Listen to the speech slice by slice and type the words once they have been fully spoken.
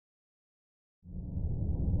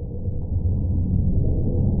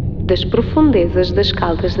Das profundezas das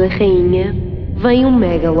Caldas da Rainha vem um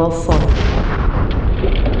megalofone.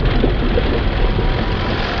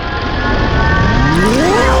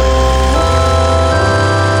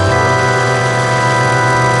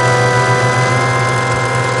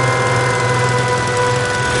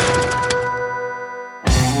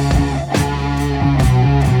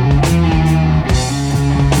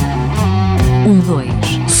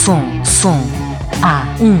 Som, A,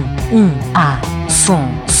 A, som,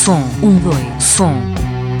 2, som.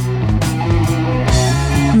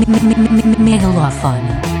 Megalofone.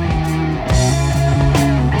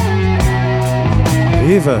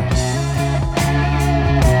 Viva!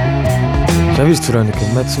 Já viste, Verónica?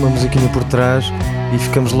 Mete-se uma musiquinha por trás e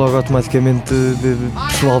ficamos logo automaticamente de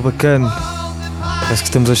pessoal bacana. Parece que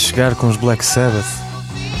estamos a chegar com os Black Sabbath.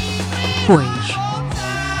 Pois.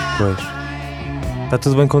 Está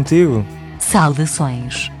tudo bem contigo?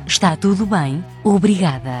 Saudações. Está tudo bem?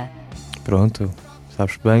 Obrigada. Pronto.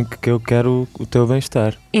 Sabes bem que eu quero o teu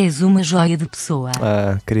bem-estar. És uma joia de pessoa.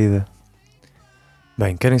 Ah, querida.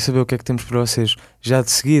 Bem, querem saber o que é que temos para vocês? Já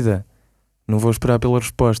de seguida, não vou esperar pela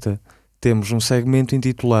resposta, temos um segmento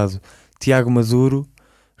intitulado Tiago Maduro,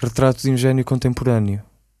 Retrato de um Gênio Contemporâneo.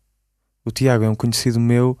 O Tiago é um conhecido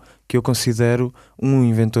meu que eu considero um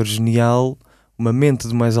inventor genial, uma mente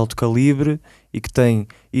de mais alto calibre e que tem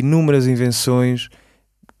inúmeras invenções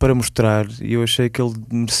para mostrar, e eu achei que ele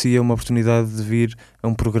merecia uma oportunidade de vir a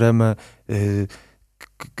um programa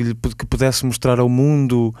que pudesse mostrar ao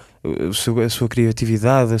mundo a sua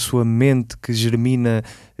criatividade, a sua mente que germina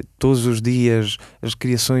todos os dias as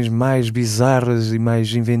criações mais bizarras e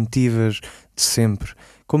mais inventivas de sempre.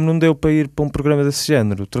 Como não deu para ir para um programa desse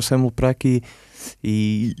género, trouxemos-lo para aqui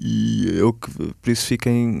e eu que por isso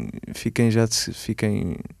fiquem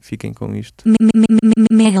com isto.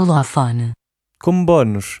 Megalofone. Como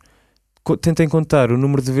bónus, tentem contar o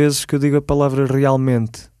número de vezes que eu digo a palavra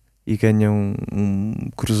realmente e ganham um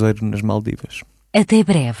cruzeiro nas Maldivas. Até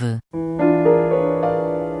breve.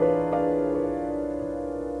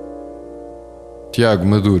 Tiago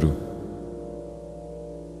Maduro.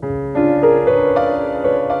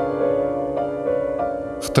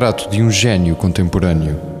 Retrato de um gênio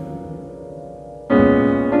contemporâneo.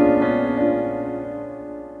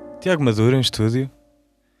 Tiago Maduro em estúdio.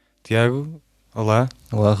 Tiago, olá.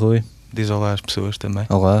 Olá, Rui. Diz olá às pessoas também.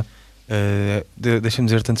 Olá. Deixa-me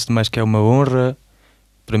dizer-te antes de mais que é uma honra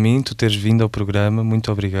para mim tu teres vindo ao programa. Muito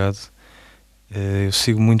obrigado. Eu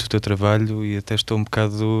sigo muito o teu trabalho e até estou um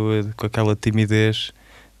bocado com aquela timidez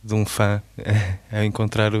de um fã a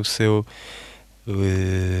encontrar o seu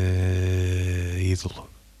ídolo.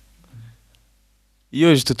 E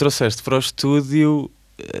hoje tu trouxeste para o estúdio,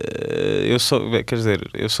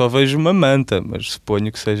 eu só vejo uma manta, mas suponho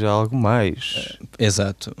que seja algo mais.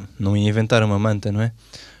 Exato, não ia inventar uma manta, não é?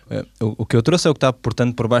 O que eu trouxe é o que está,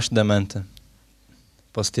 portanto, por baixo da manta.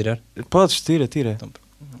 Posso tirar? Podes, tira. Então,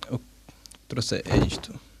 o que trouxe é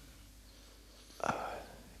isto.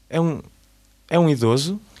 É um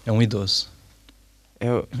idoso? É um idoso.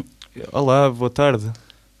 Olá, boa tarde.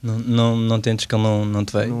 Não tentes que ele não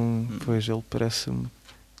te veio. Pois, ele parece-me...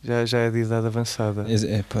 Já é de idade avançada.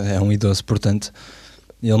 É um idoso, portanto...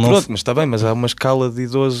 Ele não Pronto, mas está bem, mas há uma escala de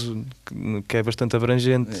idoso que é bastante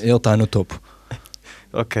abrangente. Ele está no topo.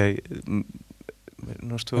 Ok.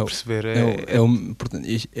 Não estou a perceber. É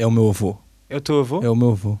o meu avô. É o teu avô? É o meu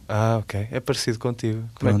avô. Ah, ok. É parecido contigo.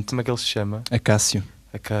 Como é que ele se chama? Acácio.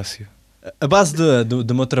 Acácio. A base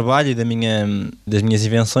do meu trabalho e das minhas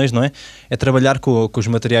invenções, não é? É trabalhar com os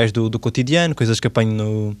materiais do cotidiano, coisas que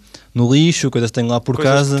apanho no lixo, coisas que tenho lá por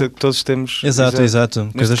casa. Que todos temos. Exato.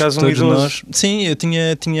 Neste Coisas caso, que todos idoso. nós. Sim, eu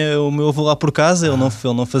tinha o meu avô lá por casa, ele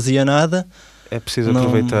não fazia nada. É preciso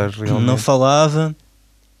aproveitar, realmente. Não falava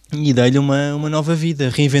e dei-lhe uma nova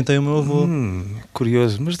vida. Reinventei o meu avô.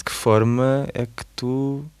 Curioso, mas de que forma é que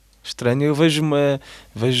tu... Estranho, eu vejo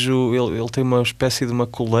ele tem uma espécie de uma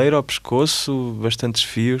coleira ao pescoço, bastantes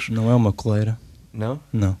fios. Não é uma coleira. Não?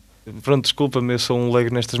 Não. Pronto, desculpa-me, eu sou um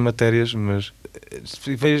leigo nestas matérias, mas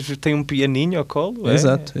vejo tem um pianinho ao colo.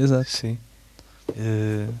 Exato. Sim.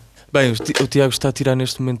 Bem, o Tiago está a tirar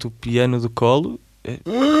neste momento o piano do colo.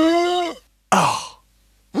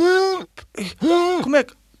 Como é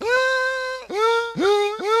que...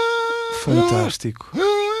 Fantástico.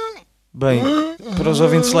 Bem, para os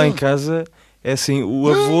ouvintes lá em casa, é assim, o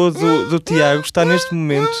avô do Tiago está neste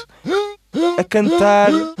momento a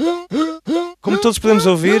cantar, como todos podemos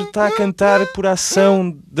ouvir, está a cantar por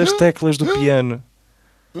ação das teclas do piano.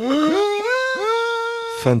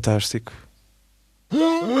 Fantástico.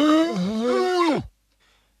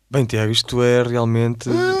 Bem, Tiago, isto é realmente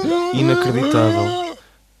inacreditável.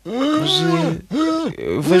 Mas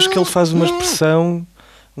eu vejo que ele faz uma expressão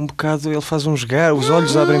um bocado, ele faz um jogar, os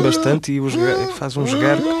olhos abrem bastante e faz um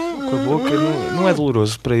jogar com a boca, não é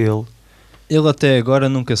doloroso para ele. Ele até agora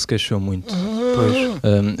nunca se queixou muito. Pois.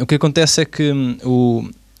 O que acontece é que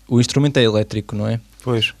o instrumento é elétrico, não é?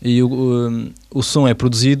 Pois. E o som é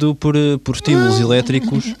produzido por estímulos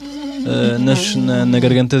elétricos na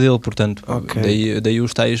garganta dele, portanto, daí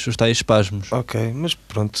os tais espasmos. Ok, mas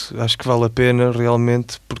pronto, acho que vale a pena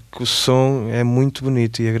realmente, porque o som é muito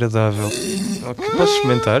bonito e agradável. Okay, posso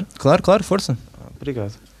experimentar? Claro, força.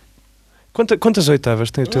 Obrigado. Quantas oitavas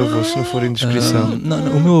tem o teu avô, se não for indiscrição?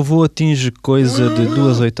 Não, o meu avô atinge coisa de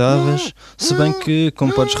 2 oitavas, se bem que,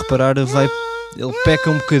 como podes reparar, ele peca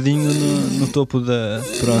um bocadinho no topo da...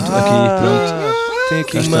 Pronto, aqui, pronto. Tem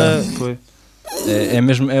aqui cá uma... É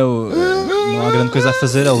mesmo, não há grande coisa a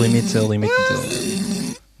fazer, é o limite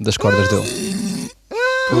das cordas dele.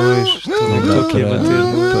 Pois, estou aqui a bater.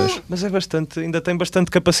 Pois. Mas ainda tem bastante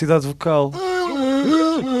capacidade vocal.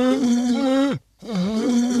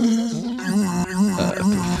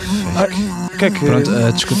 O que é que... Pronto,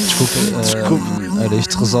 desculpa. Ora,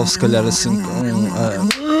 isto resolve se calhar assim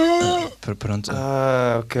com... pronto.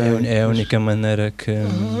 Ok. É a única maneira que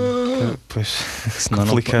Pois, senão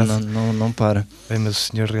não para. Bem, mas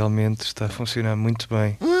o senhor realmente está a funcionar muito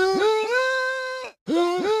bem.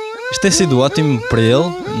 Isto tem sido ótimo para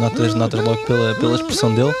ele, notas logo pela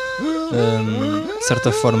expressão dele. De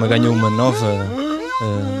certa forma ganhou uma nova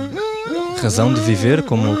razão de viver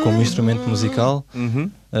como instrumento musical. Uhum.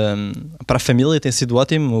 Para a família tem sido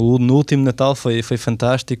ótimo. No último Natal foi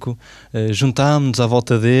fantástico. Juntámos-nos à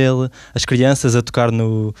volta dele, as crianças a tocar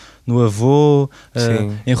no avô,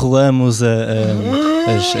 enrolamos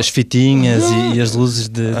as fitinhas e as luzes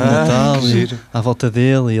de Natal à volta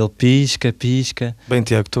dele, e ele pisca. Bem,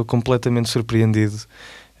 Tiago, estou completamente surpreendido.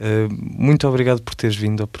 Muito obrigado por teres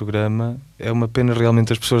vindo ao programa. É uma pena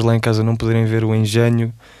realmente as pessoas lá em casa não poderem ver o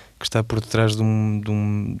engenho que está por detrás de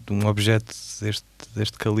um objeto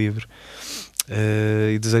deste calibre.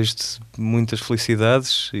 E desejo-te muitas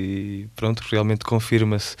felicidades e pronto, realmente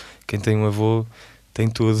confirma-se, quem tem um avô tem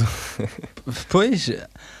tudo. Pois,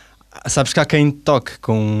 sabes que há quem toque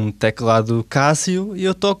com um teclado Cássio e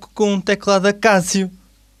eu toco com um teclado Acácio.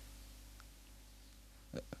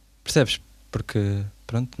 Percebes? Porque,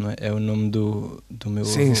 pronto, não é? É o nome do meu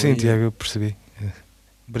avô. Sim, Tiago, eu percebi.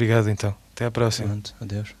 Obrigado então, até à próxima. Pronto,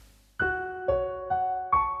 adeus.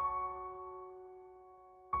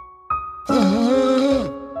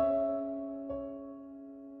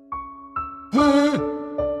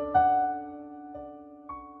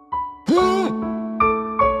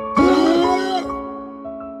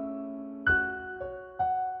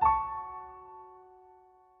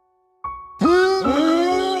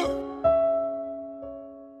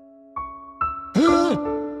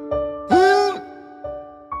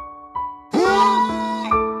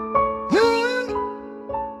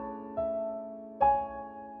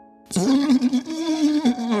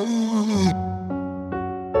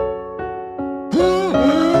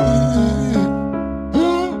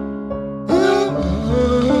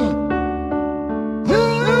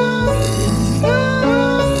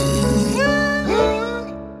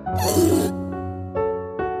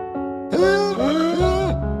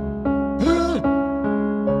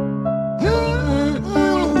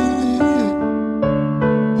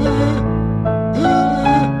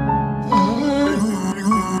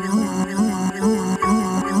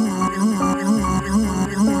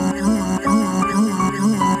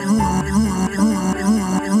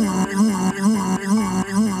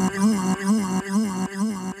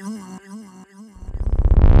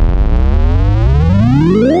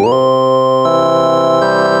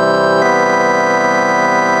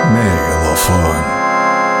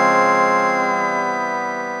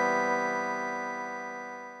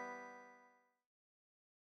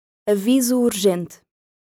 Aviso urgente.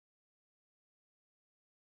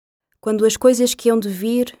 Quando as coisas que hão de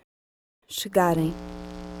vir chegarem.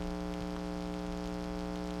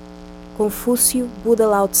 Confúcio, Buda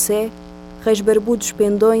Lao Tse, reis barbudos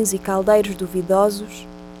pendões e caldeiros duvidosos,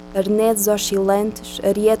 arnedes oscilantes,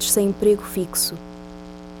 arietes sem emprego fixo,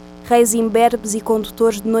 reis imberbes e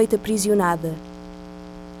condutores de noite aprisionada,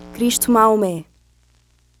 Cristo Maomé,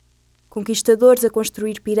 conquistadores a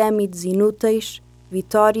construir pirâmides inúteis,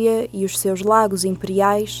 Vitória e os seus lagos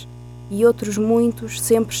imperiais, e outros muitos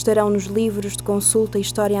sempre estarão nos livros de consulta e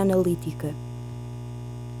história analítica.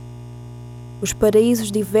 Os paraísos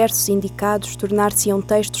diversos indicados tornar-se-ão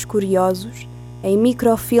textos curiosos, em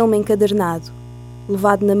microfilme encadernado,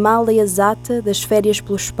 levado na mala exata das férias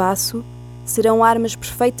pelo espaço, serão armas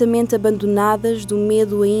perfeitamente abandonadas do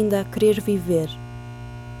medo ainda a querer viver.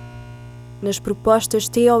 nas propostas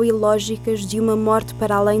teoilógicas de uma morte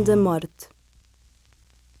para além da morte.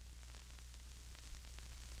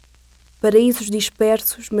 Paraísos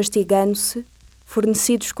dispersos, mastigando-se,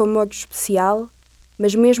 fornecidos com modo especial,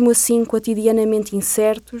 mas mesmo assim cotidianamente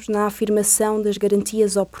incertos na afirmação das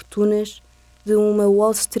garantias oportunas de uma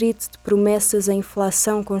Wall Street de promessas em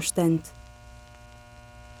inflação constante.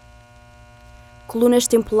 Colunas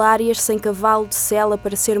temporárias sem cavalo de sela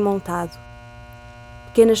para ser montado.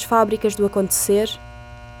 Pequenas fábricas do acontecer,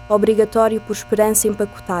 obrigatório por esperança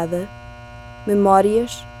empacotada.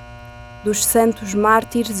 Memórias dos santos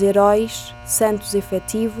mártires, heróis, santos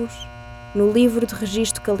efetivos, no livro de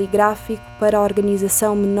registro caligráfico para a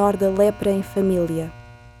Organização Menor da Lepra em Família.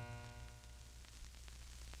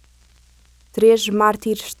 3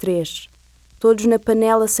 mártires 3, todos na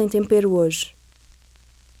panela sem tempero hoje.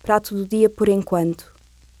 Prato do dia por enquanto.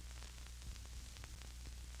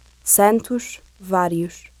 Santos,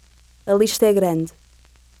 vários. A lista é grande.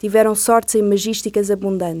 Tiveram sortes imagísticas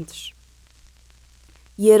abundantes.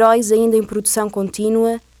 E heróis ainda em produção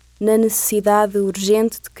contínua, na necessidade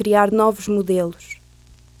urgente de criar novos modelos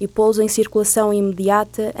e pô-los em circulação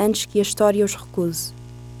imediata antes que a história os recuse.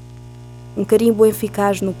 Um carimbo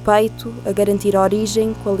eficaz no peito a garantir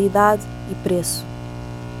origem, qualidade e preço.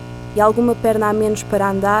 E alguma perna a menos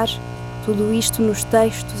para andar, tudo isto nos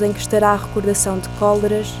textos em que estará a recordação de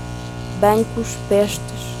cóleras, bancos, pestes,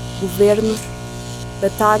 governos,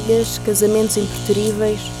 batalhas, casamentos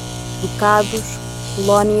impreteríveis, ducados,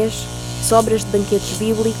 colónias, sobras de banquetes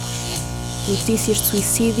bíblicos, notícias de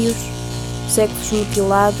suicídios, séculos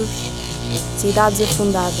mutilados, cidades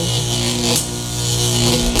afundadas.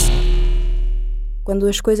 Quando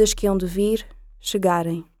as coisas que hão de vir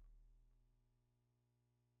chegarem.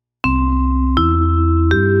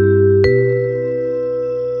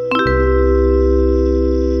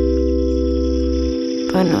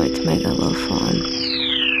 Boa noite, Megalofone.